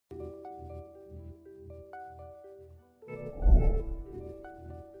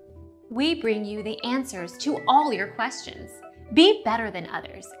We bring you the answers to all your questions. Be better than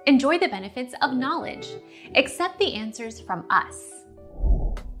others. Enjoy the benefits of knowledge. Accept the answers from us.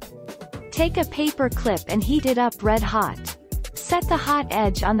 Take a paper clip and heat it up red hot. Set the hot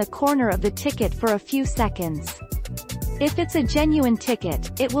edge on the corner of the ticket for a few seconds. If it's a genuine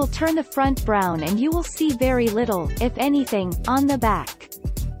ticket, it will turn the front brown and you will see very little, if anything, on the back.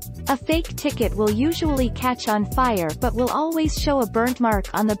 A fake ticket will usually catch on fire but will always show a burnt mark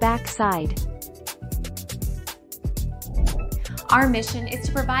on the back side. Our mission is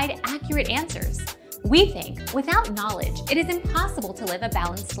to provide accurate answers. We think without knowledge, it is impossible to live a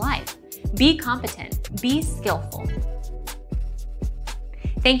balanced life. Be competent, be skillful.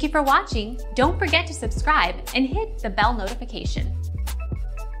 Thank you for watching. Don't forget to subscribe and hit the bell notification.